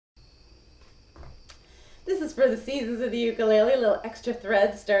This is for the Seasons of the Ukulele, a little extra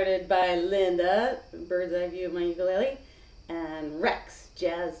thread started by Lynda, bird's eye view of my ukulele, and Rex,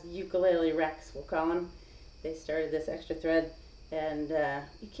 Jazz Ukulele Rex, we'll call him. They started this extra thread, and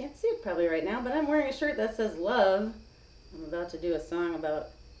you can't see it probably right now, but I'm wearing a shirt that says love. I'm about to do a song about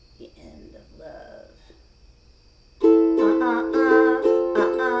the end of love.